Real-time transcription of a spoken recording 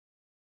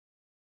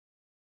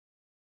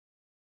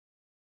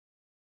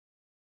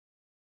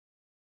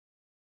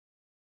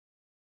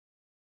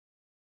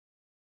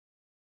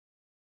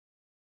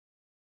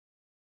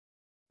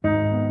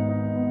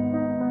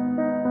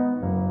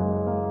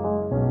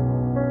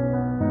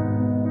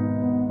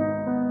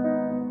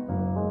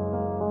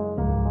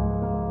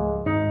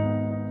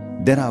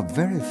There are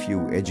very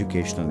few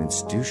educational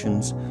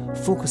institutions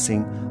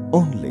focusing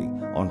only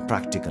on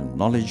practical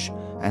knowledge,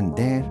 and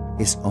there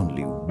is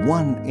only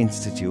one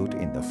institute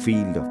in the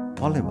field of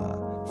polymer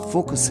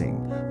focusing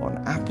on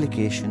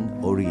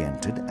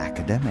application-oriented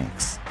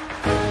academics.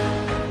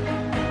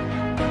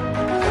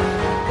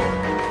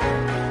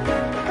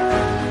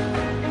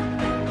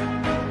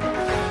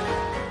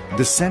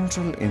 The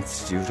Central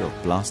Institute of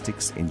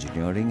Plastics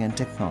Engineering and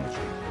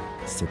Technology,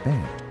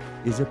 Cipet,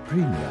 is a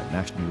premier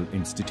national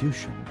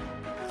institution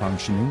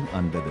functioning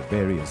under the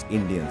various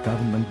Indian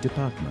government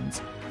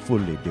departments,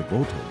 fully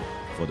devoted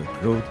for the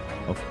growth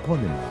of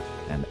polymer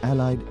and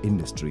allied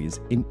industries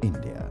in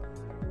India.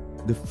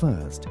 The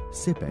first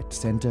Cipet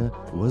Center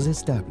was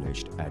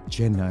established at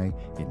Chennai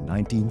in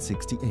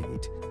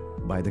 1968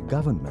 by the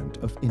Government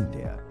of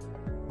India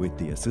with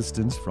the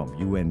assistance from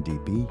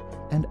UNDP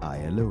and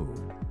ILO.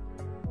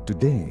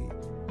 Today,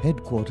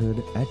 headquartered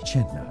at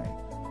Chennai,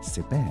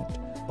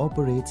 Cipet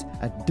operates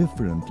at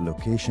different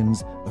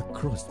locations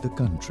across the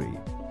country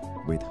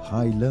with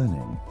high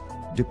learning,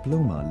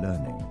 diploma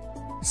learning,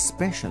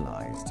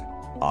 specialized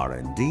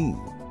R&D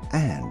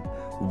and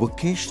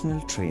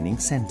vocational training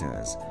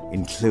centers,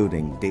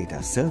 including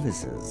data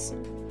services.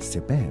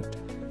 Cipet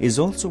is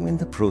also in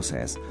the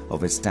process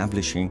of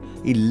establishing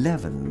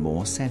 11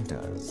 more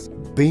centers.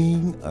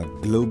 Being a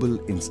global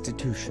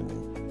institution,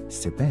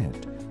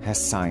 Cipet has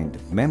signed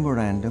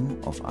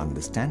Memorandum of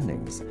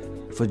Understandings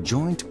for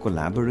joint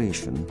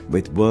collaboration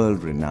with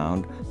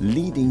world-renowned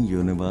leading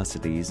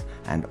universities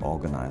and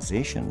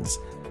organizations.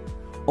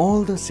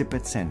 All the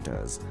Cipet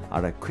centers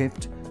are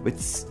equipped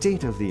with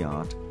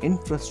state-of-the-art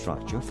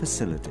infrastructure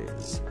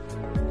facilities.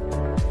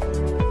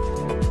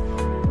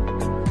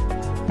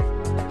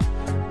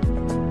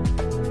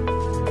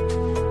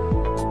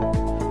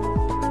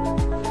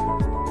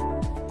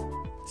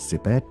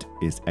 Cipet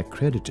is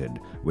accredited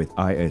with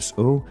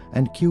ISO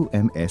and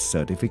QMS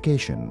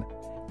certification,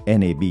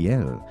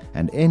 NABL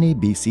and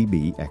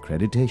NABCB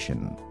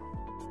accreditation.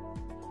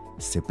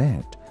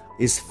 Cipet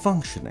is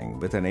functioning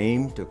with an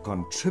aim to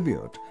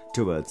contribute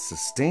towards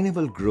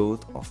sustainable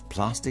growth of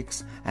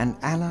plastics and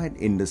allied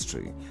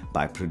industry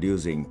by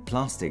producing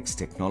plastics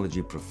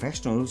technology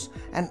professionals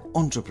and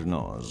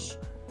entrepreneurs.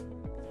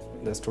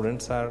 The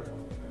students are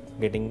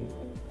getting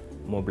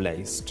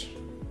mobilized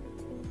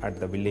at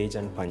the village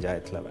and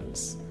panchayat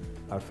levels.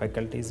 Our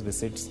faculties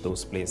visits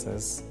those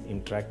places,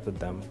 interact with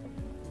them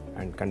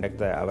and conduct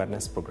the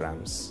awareness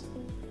programs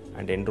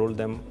and enroll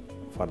them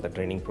for the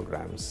training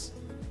programs.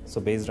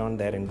 So based on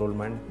their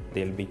enrollment,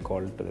 they'll be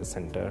called to the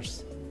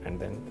centers and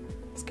then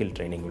skill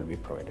training will be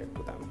provided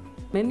to them.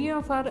 Many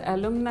of our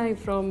alumni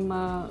from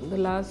the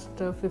last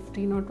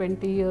 15 or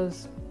 20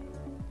 years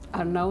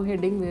are now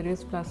heading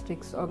various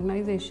plastics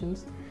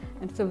organizations,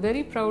 and it's a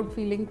very proud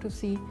feeling to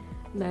see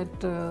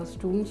that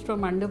students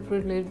from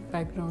underprivileged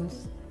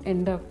backgrounds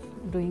end up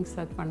doing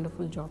such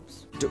wonderful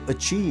jobs. To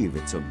achieve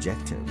its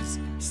objectives,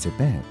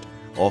 Cipet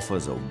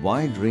offers a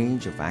wide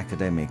range of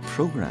academic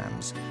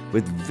programs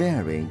with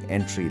varying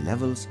entry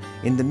levels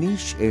in the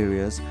niche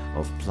areas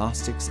of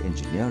plastics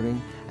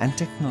engineering and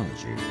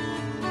technology.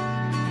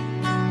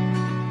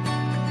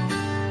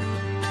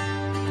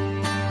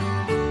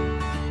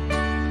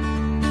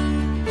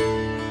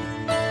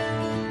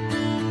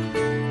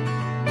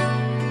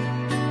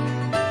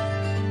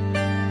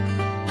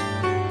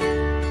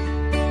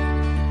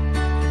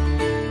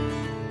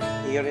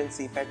 Here in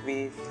Cipet,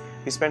 we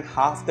spend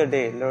half the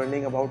day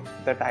learning about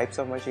the types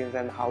of machines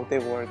and how they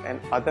work, and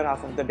other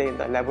half of the day in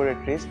the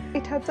laboratories.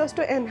 It helps us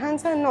to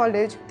enhance our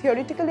knowledge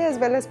theoretically as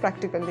well as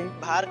practically.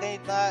 बाहर कहीं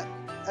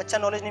इतना अच्छा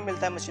knowledge नहीं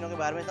मिलता है मशीनों के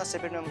बारे में, इतना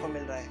Cipet में हमको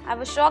मिल रहा है. I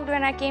was shocked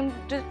when I came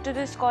to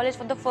this college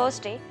for the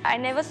first day. I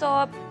never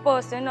saw a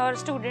person or a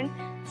student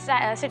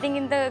sitting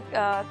in the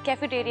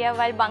cafeteria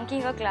while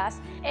bunking a class.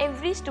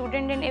 Every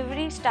student and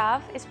every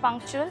staff is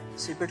punctual.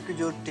 Cipet की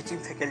जो teaching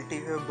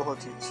faculty है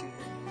बहुत ही अच्छी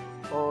है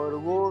और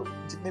वो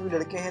जितने भी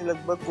लड़के हैं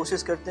लगभग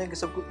कोशिश करते हैं कि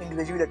सबको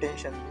individual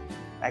attention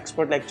दें.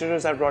 Expert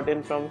lecturers are brought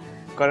in from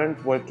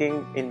current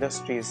working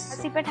industries.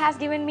 Cipet has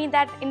given me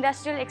that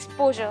industrial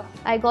exposure.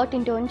 I got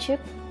internship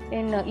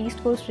in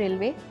East Coast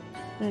Railway.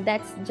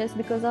 That's just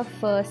because of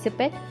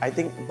Cipet. I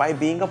think by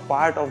being a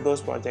part of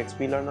those projects,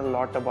 we learn a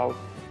lot about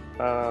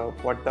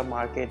what the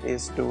market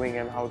is doing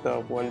and how the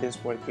world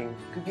is working.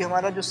 क्योंकि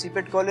हमारा जो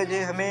Cipet college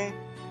है हमें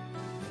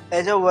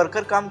as a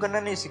worker काम करना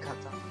नहीं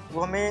सिखाता,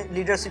 वो हमें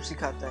लीडरशिप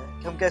सिखाता है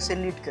कि हम कैसे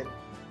लीड करें,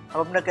 हम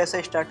अपना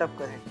कैसे स्टार्टअप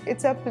करें.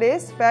 It's a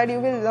place where you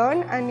will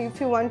learn, and if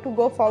you want to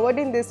go forward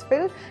in this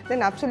field,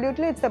 then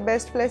absolutely it's the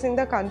best place in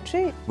the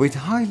country. With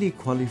highly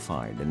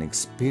qualified and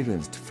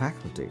experienced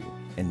faculty,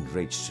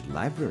 enriched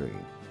library,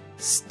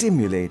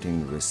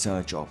 stimulating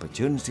research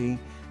opportunity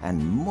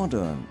and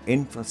modern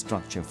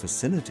infrastructure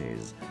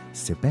facilities,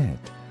 Cipet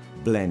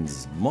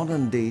blends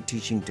modern-day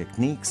teaching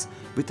techniques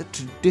with a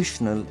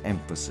traditional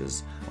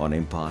emphasis on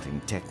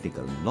imparting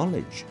technical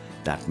knowledge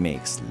that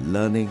makes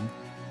learning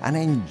an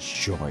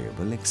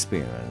enjoyable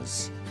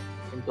experience.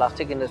 In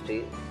plastic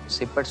industry,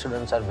 Cipet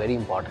students are very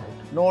important.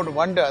 No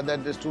wonder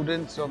that the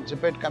students from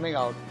Cipet coming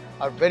out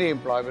are very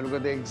employable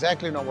because they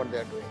exactly know what they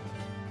are doing.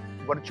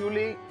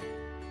 Virtually,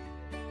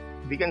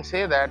 we can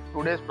say that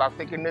today's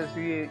plastic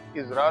industry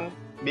is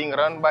being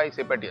run by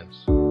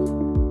Cipetians.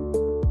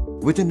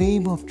 With the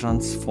aim of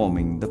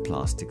transforming the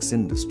plastics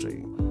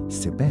industry,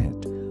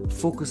 Cipet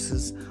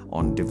focuses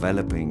on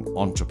developing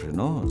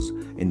entrepreneurs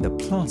in the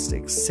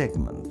plastics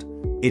segment.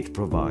 It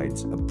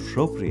provides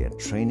appropriate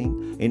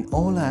training in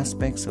all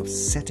aspects of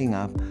setting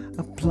up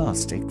a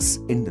plastics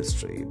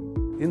industry.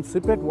 In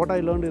Cipet, what I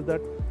learned is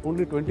that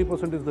only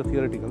 20% is the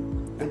theoretical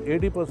and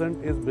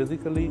 80% is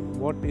basically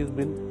what is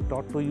been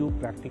taught to you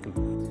practically.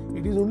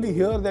 It is only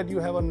here that you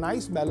have a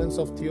nice balance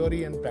of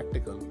theory and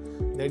practical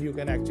that you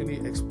can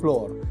actually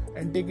explore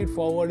and take it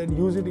forward and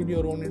use it in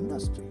your own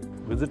industry.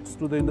 Visits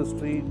to the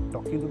industry,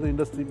 talking to the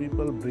industry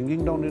people,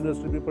 bringing down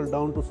industry people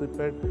down to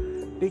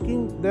Cipet,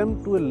 taking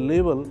them to a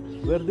level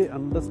where they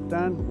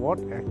understand what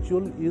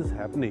actually is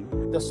happening.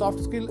 The soft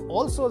skill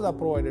also are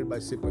provided by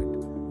Cipet,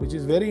 which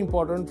is very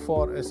important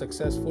for a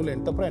successful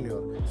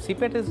entrepreneur.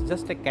 Cipet is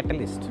just a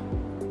catalyst.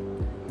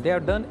 They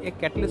have done a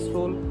catalyst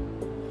role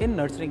in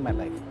nurturing my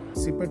life.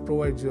 Cipet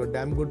provides you a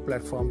damn good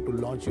platform to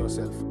launch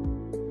yourself.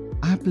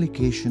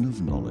 Application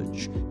of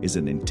knowledge is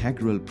an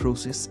integral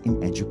process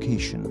in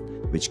education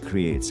which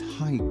creates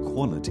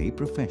high-quality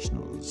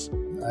professionals.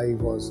 I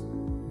was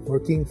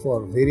working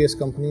for various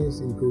companies,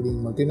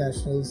 including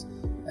multinationals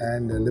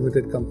and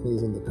limited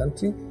companies in the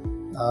country.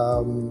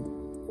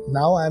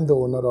 Now I am the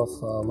owner of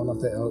one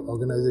of the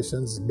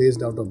organizations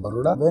based out of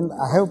Baroda. When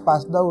I have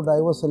passed out, I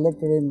was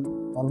selected in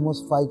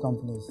almost 5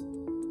 companies.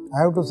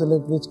 I have to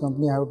select which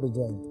company I have to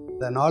join.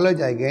 The knowledge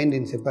I gained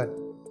in Cipet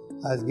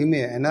has given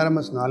me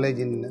enormous knowledge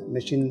in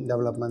machine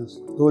developments,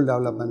 tool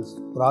developments,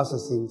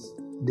 processings,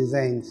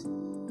 designs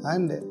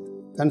and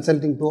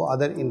consulting to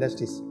other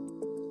industries.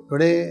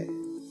 Today,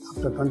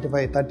 after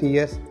 25-30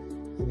 years,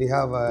 we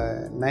have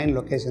 9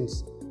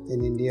 locations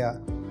in India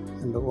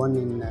and 1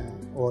 in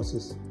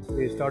overseas.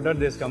 We started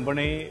this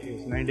company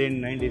in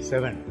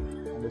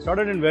 1997. We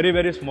started in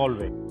very small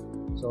way.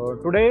 So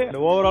today, the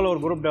overall our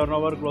group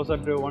turnover closer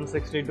to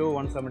 160 to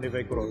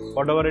 175 crores.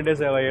 Whatever it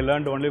is, I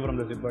learned only from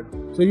the Cipet.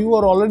 So you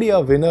are already a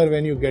winner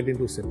when you get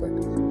into Cipet.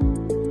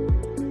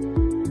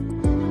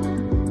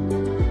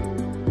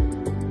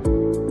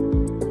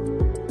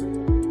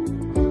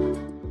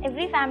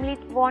 Every family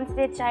wants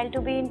their child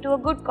to be into a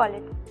good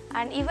college.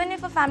 And even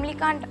if a family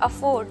can't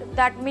afford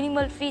that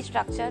minimal fee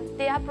structure,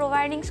 they are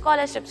providing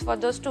scholarships for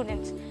those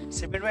students.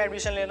 Cipet में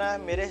admission लेना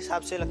मेरे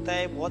हिसाब से लगता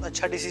है बहुत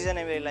अच्छा decision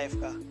है मेरी लाइफ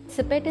का.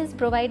 Cipet is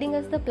providing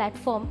us the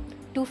platform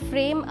to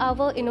frame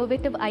our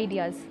innovative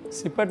ideas.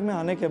 Cipet में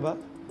आने के बाद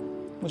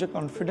मुझे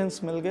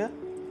कॉन्फिडेंस मिल गया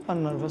और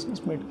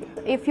नर्वसनेस मिट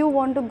गया. If you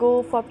want to go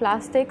for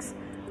plastics,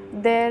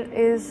 there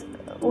is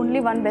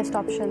only one best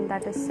option,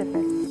 that is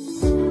Cipet.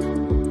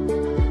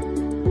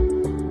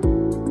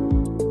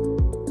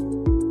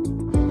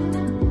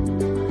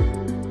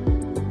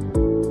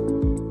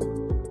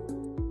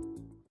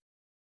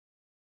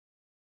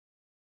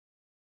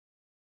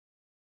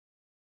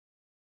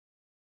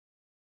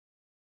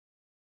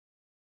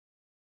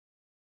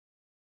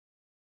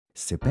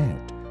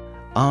 Cipet,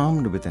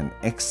 armed with an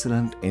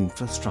excellent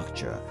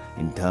infrastructure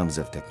in terms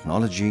of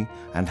technology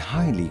and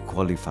highly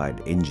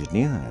qualified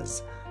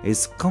engineers,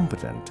 is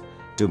competent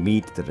to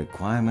meet the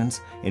requirements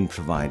in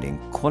providing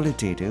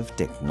qualitative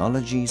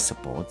technology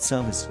support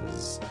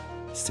services.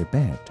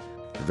 Cipet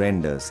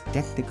renders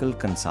technical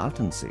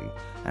consultancy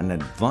and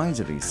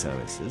advisory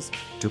services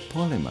to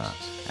polymer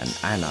and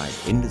allied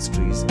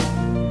industries.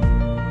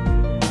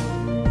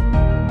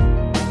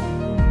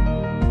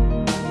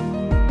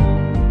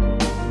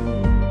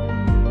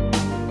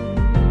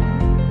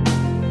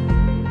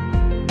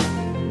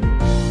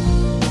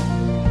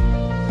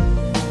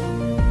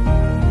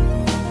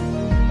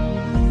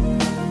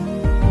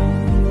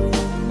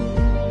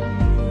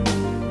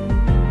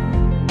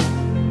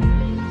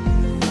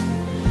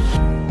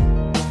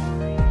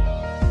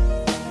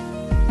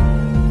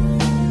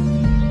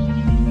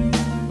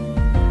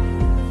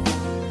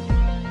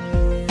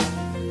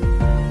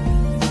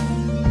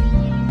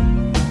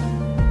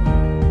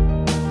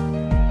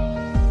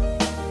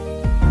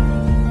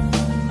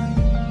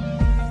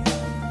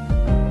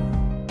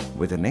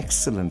 With an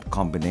excellent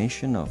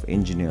combination of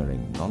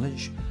engineering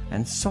knowledge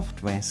and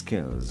software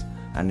skills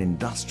and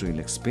industrial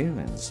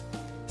experience,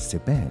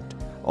 Cipet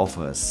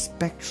offers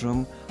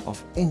spectrum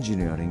of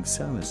engineering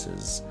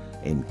services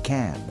in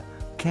CAD,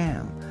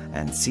 CAM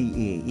and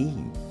CAE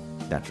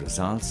that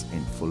results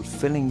in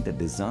fulfilling the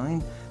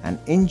design and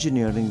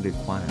engineering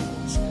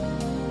requirements.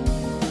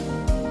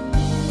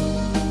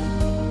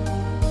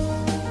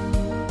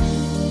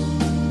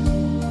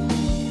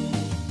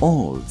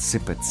 All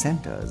Cipet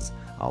centers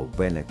are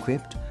well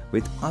equipped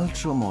with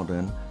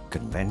ultra-modern,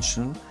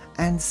 conventional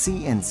and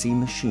CNC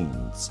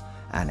machines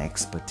and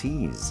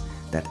expertise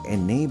that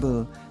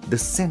enable the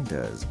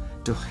centers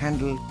to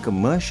handle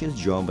commercial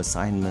job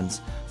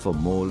assignments for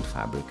mold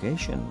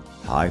fabrication,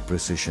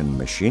 high-precision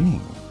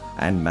machining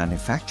and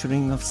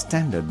manufacturing of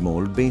standard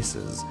mold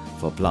bases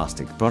for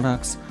plastic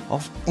products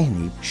of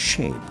any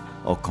shape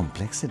or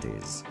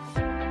complexities.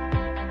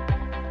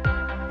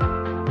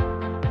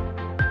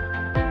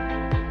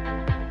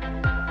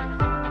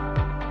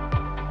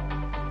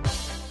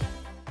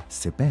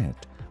 Cipet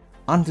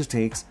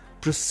undertakes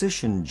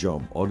precision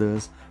job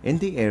orders in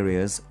the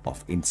areas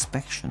of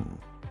inspection,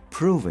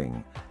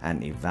 proving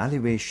and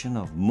evaluation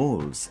of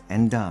molds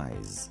and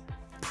dyes,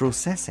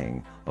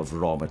 processing of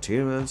raw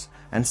materials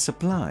and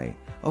supply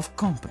of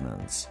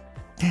components,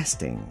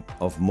 testing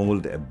of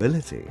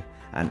moldability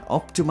and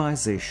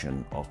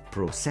optimization of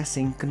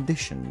processing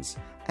conditions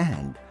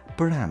and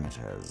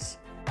parameters.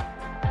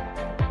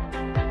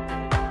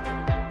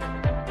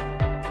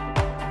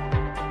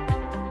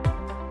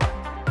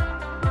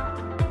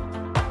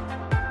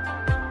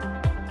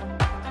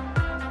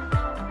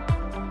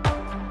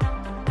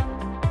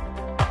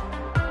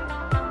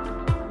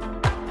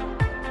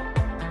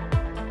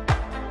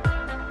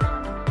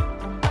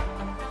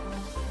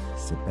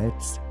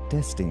 Cipet's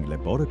testing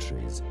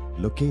laboratories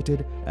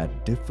located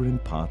at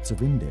different parts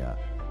of India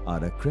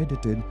are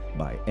accredited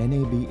by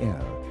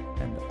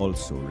NABL and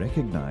also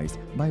recognized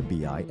by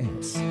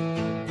BIS.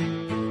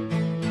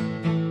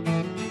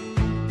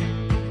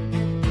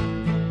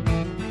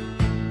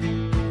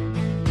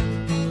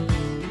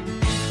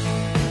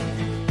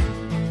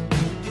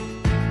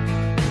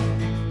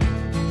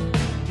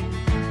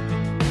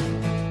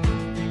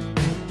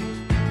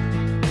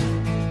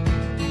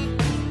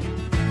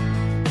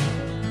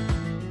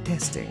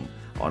 Testing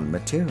on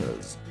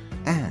materials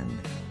and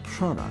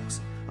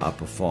products are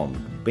performed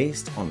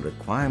based on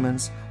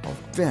requirements of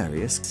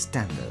various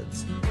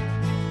standards.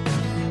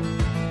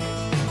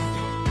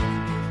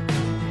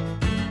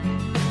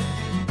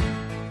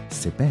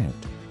 Cipet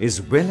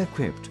is well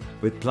equipped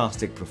with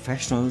plastic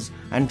professionals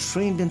and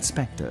trained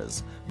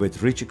inspectors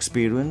with rich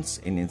experience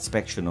in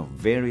inspection of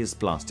various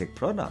plastic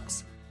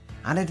products,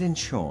 and it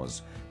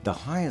ensures the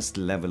highest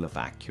level of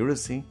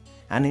accuracy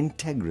and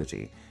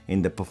integrity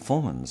in the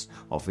performance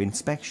of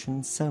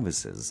inspection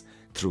services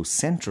through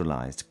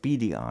centralized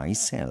PDI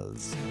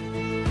cells.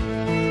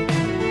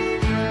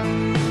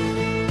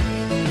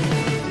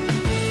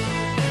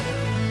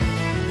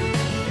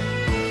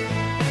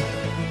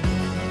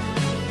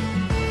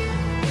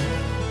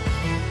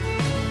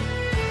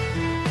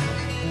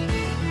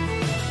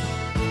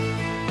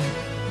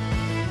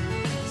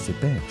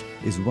 Cipet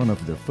is one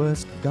of the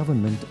first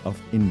Government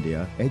of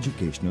India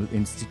educational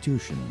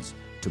institutions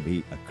to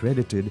be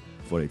accredited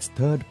for its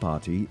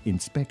third-party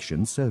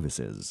inspection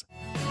services.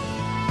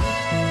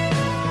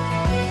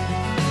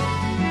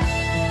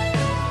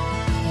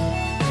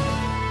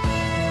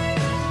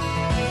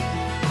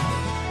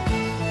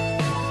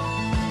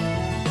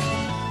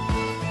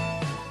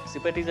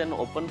 Cipet is an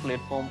open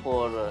platform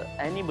for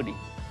anybody,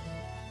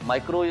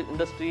 micro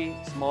industry,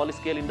 small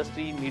scale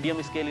industry,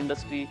 medium scale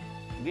industry,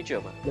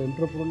 whichever. The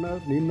entrepreneur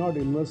need not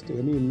invest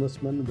any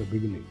investment in the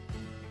beginning.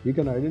 We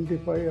can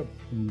identify a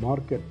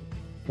market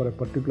for a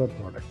particular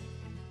product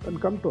and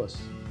come to us.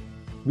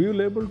 We will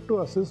be able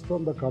to assist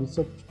from the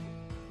concept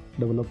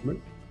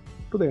development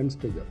to the end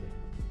stage of it.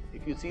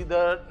 If you see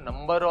the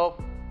number of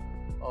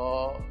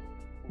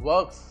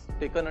works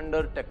taken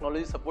under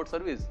technology support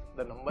service,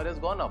 the number has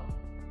gone up.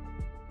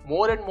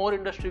 More and more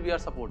industry we are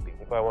supporting.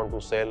 If I want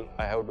to sell,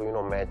 I have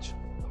to match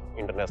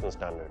international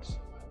standards,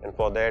 and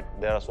for that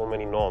there are so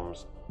many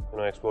norms.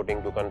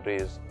 Exporting to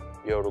countries,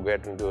 you have to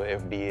get into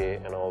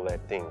FDA and all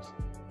that things.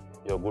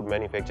 Your good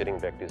manufacturing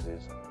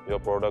practices, your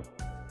product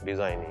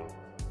designing.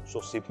 So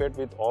Cipet,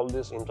 with all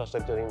this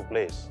infrastructure in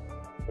place,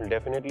 will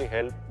definitely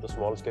help the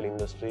small scale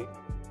industry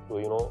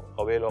to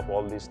avail of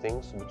all these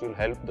things, which will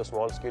help the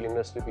small scale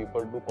industry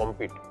people to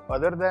compete.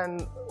 Other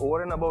than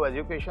over and above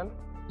education,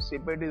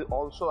 Cipet is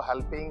also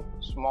helping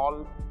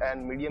small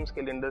and medium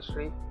scale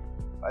industry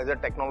as a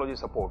technology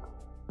support.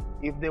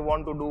 If they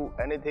want to do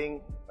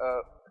anything,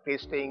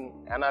 testing,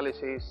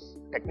 analysis,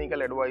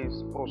 technical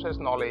advice, process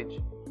knowledge,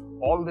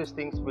 all these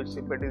things which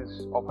Cipet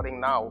is offering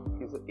now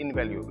is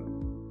invaluable.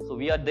 So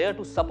we are there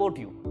to support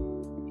you.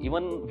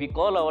 Even we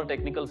call our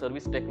technical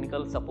service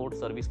technical support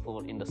service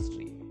for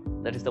industry.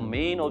 That is the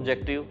main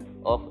objective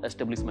of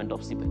establishment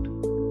of Cipet.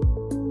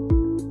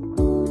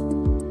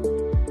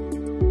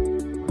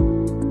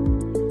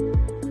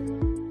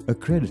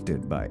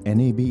 Accredited by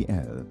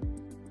NABL,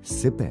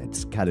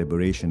 Cipet's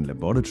calibration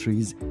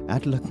laboratories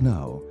at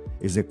Lucknow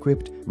is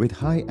equipped with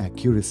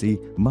high-accuracy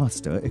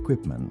master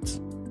equipment.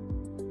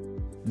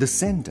 The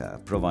center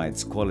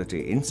provides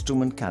quality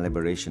instrument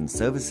calibration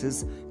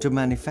services to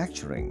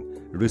manufacturing,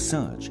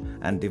 research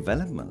and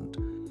development.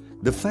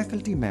 The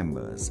faculty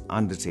members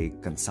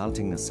undertake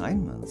consulting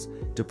assignments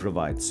to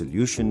provide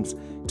solutions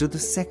to the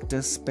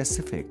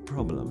sector-specific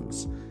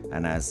problems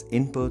and as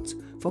inputs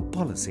for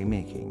policy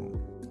making.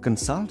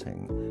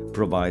 Consulting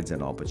provides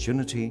an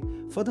opportunity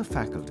for the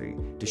faculty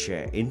to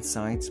share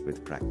insights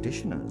with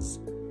practitioners,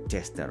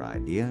 test their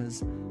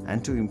ideas,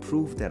 and to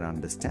improve their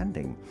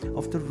understanding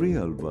of the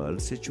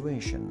real-world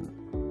situation.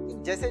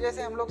 जैसे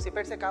जैसे हम लोग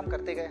सिपेट से काम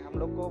करते गए, हम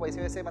लोग को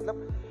वैसे वैसे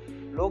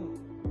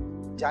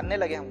लोग जानने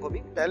लगे हमको भी।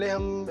 पहले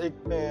हम एक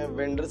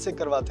वेंडर से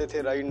करवाते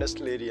थे राई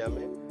इंडस्ट्रियल एरिया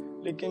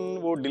में, लेकिन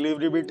वो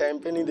डिलीवरी भी टाइम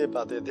पे नहीं दे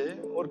पाते थे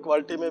और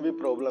क्वालिटी में भी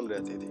प्रॉब्लम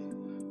रहती थी।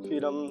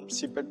 फिर हम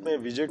सिपेट में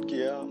विजिट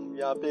किया,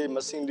 यहाँ पे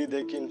मशीनरी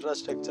देखी,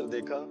 इंफ्रास्ट्रक्चर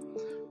देखा,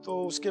 तो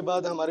उसके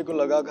बाद हमारे को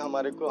लगा कि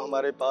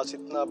हमारे पास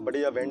इतना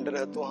बढ़िया वेंडर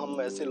है तो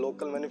हम ऐसे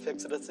लोकल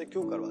मैन्युफैक्चरर से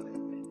क्यों करवा रहे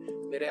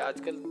हैं। मेरे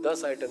आजकल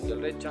 10 आइटम चल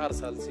रहे हैं, 4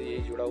 साल से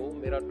यही जुड़ा हूँ।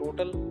 मेरा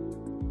टोटल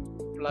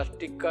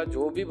प्लास्टिक का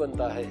जो भी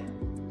बनता है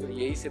तो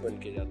यही से बन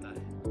के जाता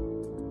है।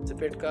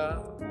 सिपेट का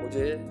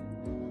मुझे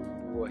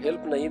वो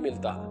हेल्प नहीं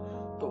मिलता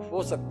तो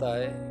हो सकता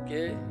है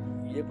कि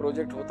ये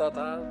प्रोजेक्ट होता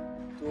था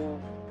तो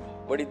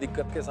बड़ी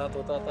दिक्कत के साथ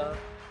होता था।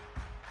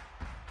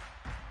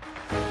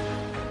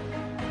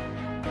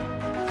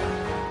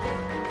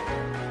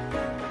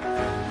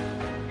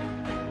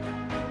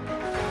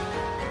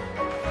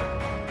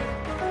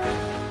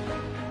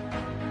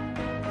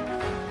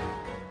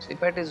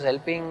 CIPET is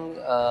helping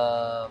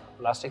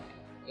plastic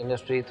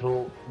industry through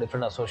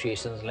different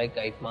associations like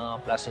IPMA,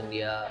 Plus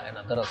India and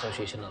other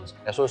associations.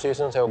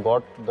 Associations have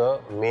got the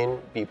main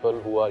people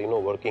who are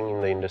working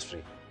in the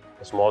industry,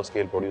 the small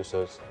scale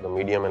producers, the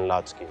medium and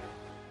large scale.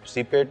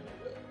 CIPET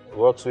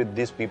works with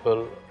these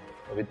people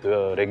with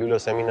regular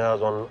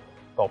seminars on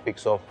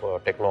topics of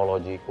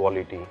technology,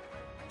 quality.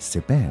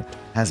 Cipet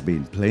has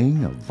been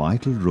playing a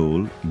vital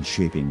role in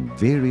shaping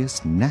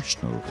various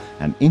national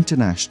and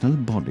international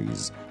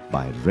bodies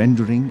by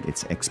rendering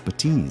its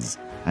expertise,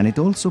 and it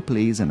also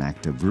plays an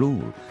active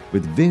role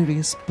with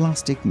various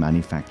plastic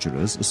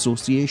manufacturers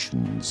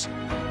associations.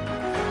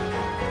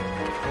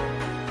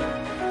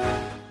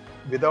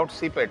 Without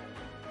CIPET,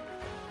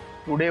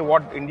 today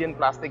what Indian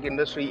plastic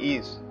industry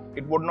is,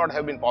 it would not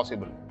have been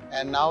possible.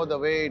 And now the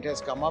way it has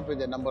come up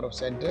with a number of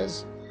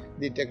centers,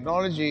 the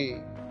technology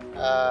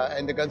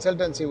and the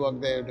consultancy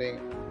work they are doing,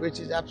 which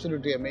is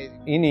absolutely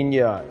amazing. In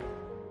India,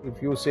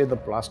 if you say the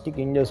plastic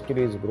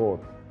industry's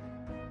growth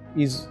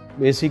is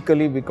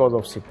basically because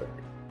of CIPET.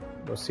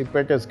 The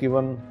CIPET has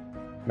given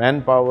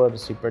manpower,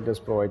 CIPET has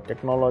provided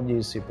technology,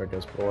 CIPET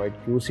has provided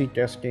QC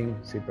testing,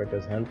 CIPET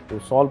has helped to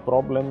solve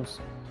problems.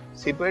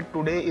 CIPET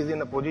today is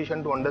in a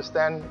position to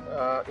understand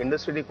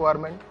industry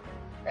requirement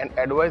and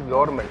advise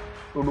government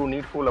to do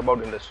needful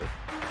about industry.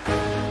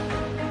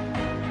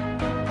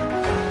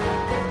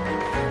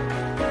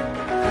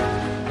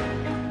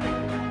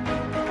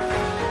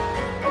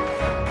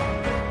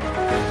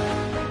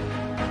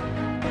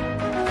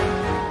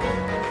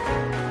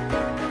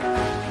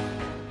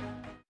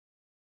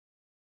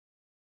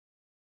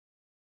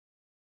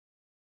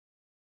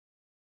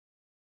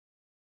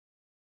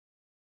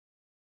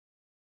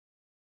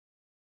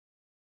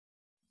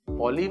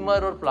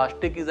 Polymer or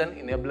plastic is an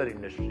enabler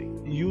industry.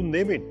 You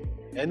name it,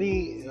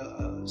 any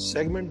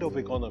segment of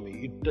economy,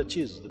 it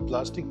touches, the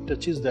plastic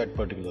touches that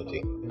particular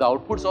thing. The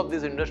outputs of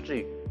this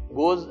industry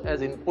goes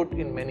as input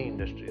in many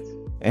industries.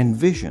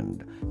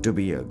 Envisioned to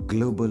be a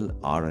global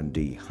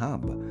R&D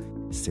hub,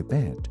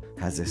 Cipet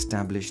has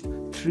established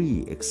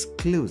 3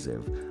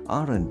 exclusive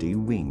R&D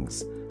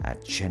wings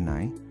at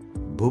Chennai,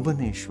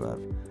 Bhubaneshwar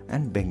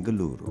and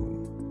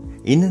Bengaluru.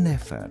 In an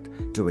effort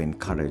to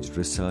encourage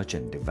research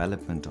and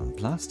development on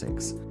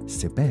plastics,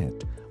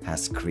 Cipet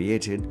has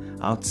created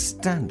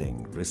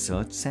outstanding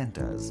research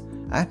centers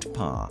at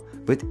par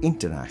with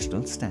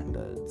international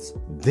standards.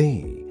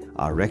 They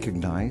are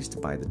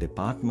recognized by the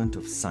Department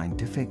of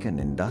Scientific and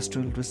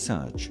Industrial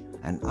Research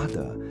and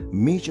other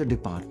major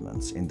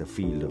departments in the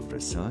field of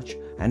research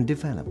and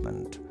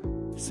development.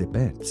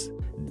 Cipet's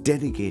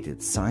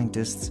dedicated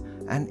scientists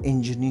and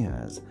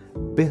engineers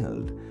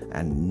build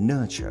and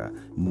nurture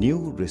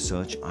new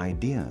research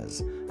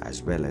ideas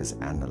as well as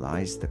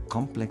analyze the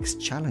complex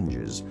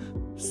challenges.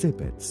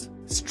 Cipet's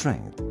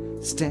strength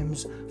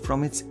stems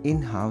from its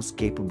in-house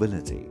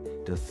capability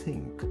to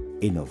think,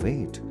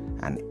 innovate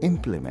and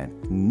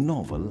implement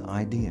novel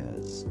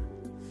ideas.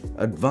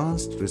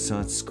 Advanced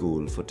Research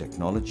School for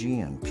Technology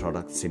and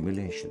Product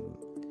Simulation,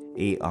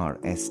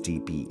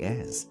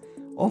 ARSTPS,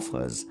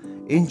 offers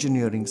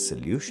engineering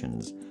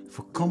solutions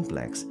for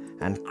complex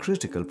and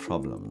critical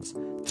problems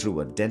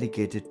through a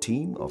dedicated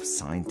team of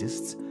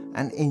scientists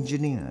and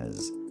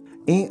engineers.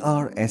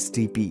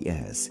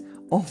 ARSTPS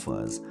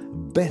offers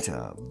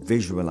better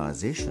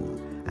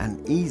visualization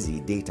and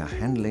easy data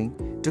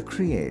handling to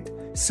create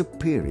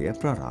superior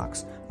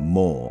products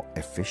more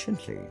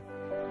efficiently.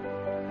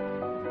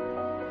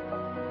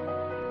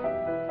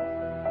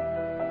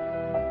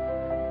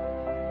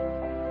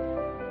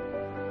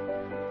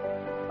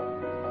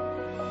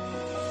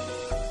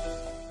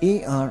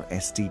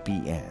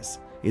 ARSTPS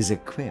is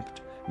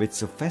equipped with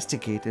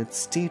sophisticated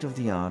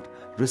state-of-the-art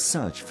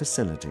research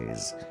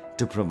facilities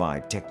to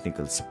provide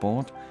technical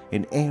support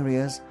in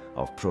areas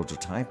of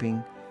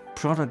prototyping,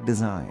 product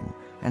design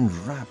and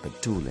rapid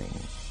tooling.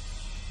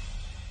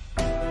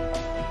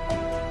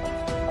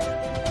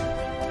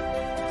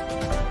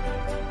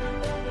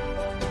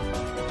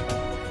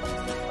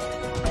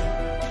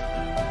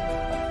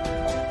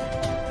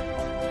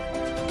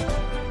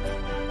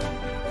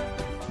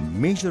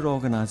 Major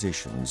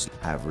organizations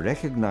have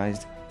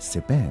recognized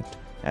Cipet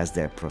as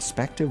their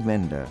prospective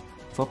vendor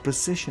for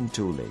precision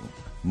tooling,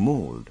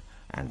 mold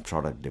and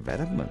product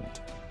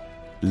development.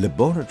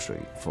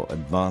 Laboratory for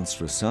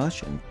Advanced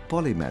Research in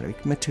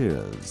Polymeric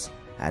Materials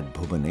at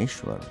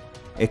Bhubaneshwar,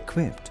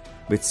 equipped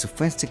with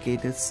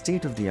sophisticated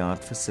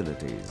state-of-the-art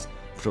facilities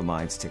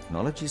provides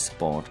technology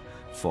support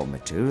for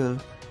material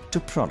to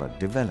product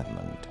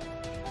development.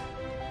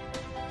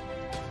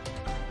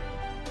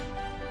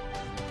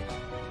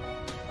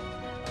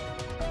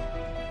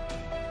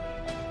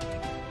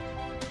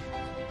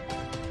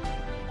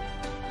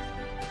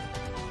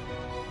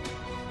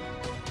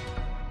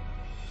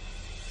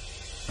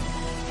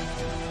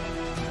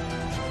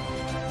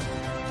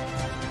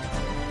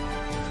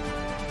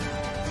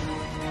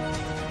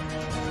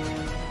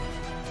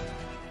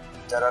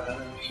 There are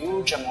a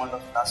huge amount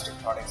of plastic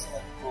products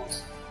that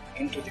goes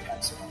into the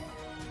consumer.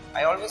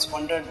 I always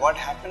wondered what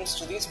happens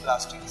to these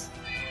plastics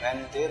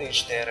when they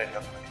reach their end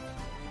of life.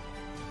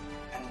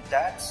 And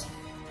that's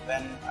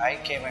when I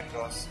came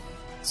across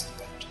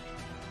Cipet.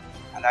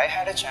 And I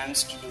had a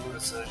chance to do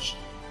research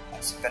on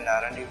Cipet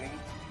R&D wing,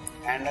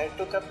 and I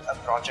took up a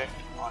project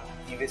on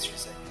e-waste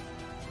recycling.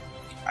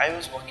 I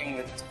was working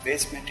with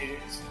waste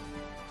materials,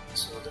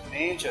 so the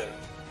major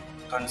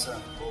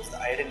concern was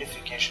the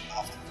identification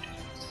of the materials.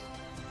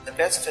 The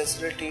best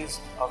facilities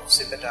of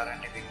Cipet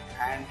R&D wing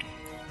and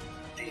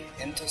the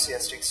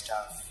enthusiastic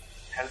staff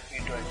helped me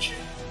to achieve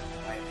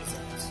my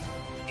results.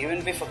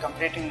 Even before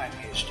completing my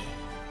PhD,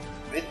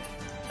 with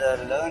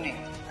the learning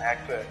I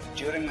acquired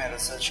during my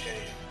research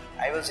career,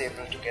 I was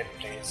able to get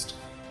placed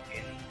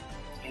in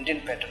Indian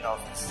Patent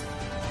Office.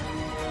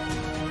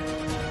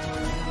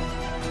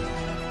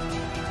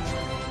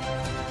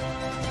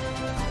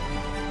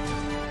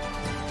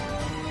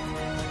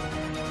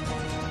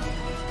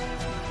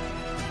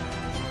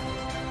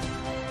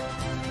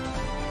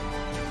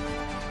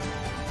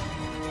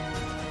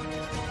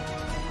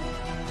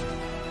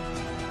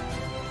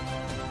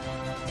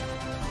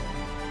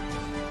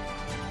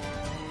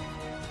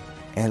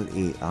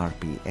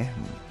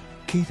 LARPM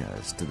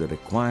caters to the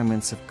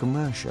requirements of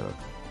commercial,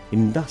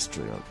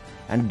 industrial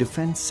and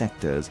defense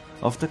sectors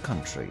of the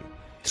country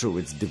through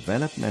its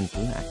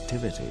developmental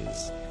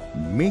activities.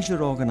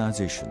 Major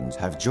organizations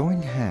have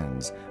joined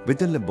hands with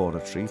the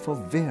laboratory for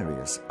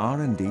various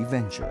R&D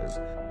ventures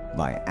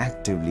by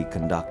actively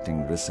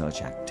conducting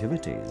research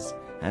activities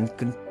and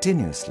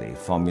continuously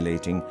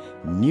formulating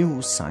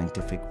new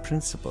scientific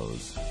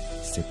principles.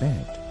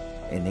 Cipet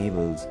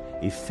enables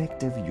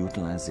effective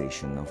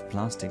utilization of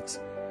plastics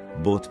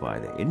both by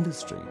the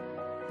industry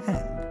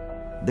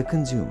and the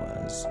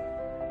consumers.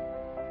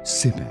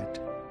 Cipet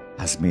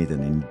has made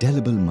an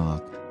indelible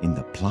mark in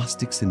the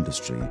plastics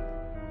industry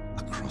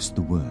across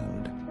the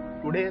world.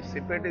 Today,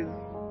 Cipet is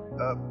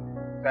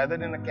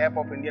gathered in a cap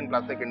of Indian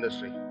plastic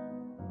industry.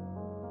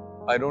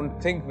 I don't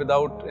think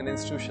without an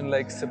institution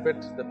like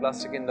Cipet, the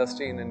plastic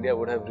industry in India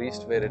would have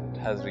reached where it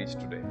has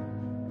reached today.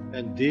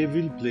 And they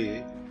will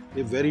play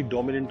a very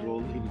dominant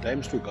role in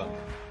times to come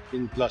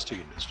in plastic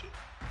industry.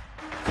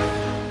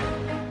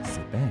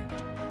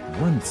 Cipet,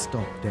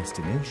 one-stop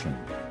destination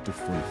to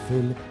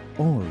fulfill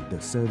all the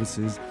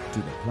services to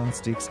the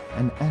plastics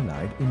and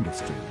allied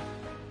industry.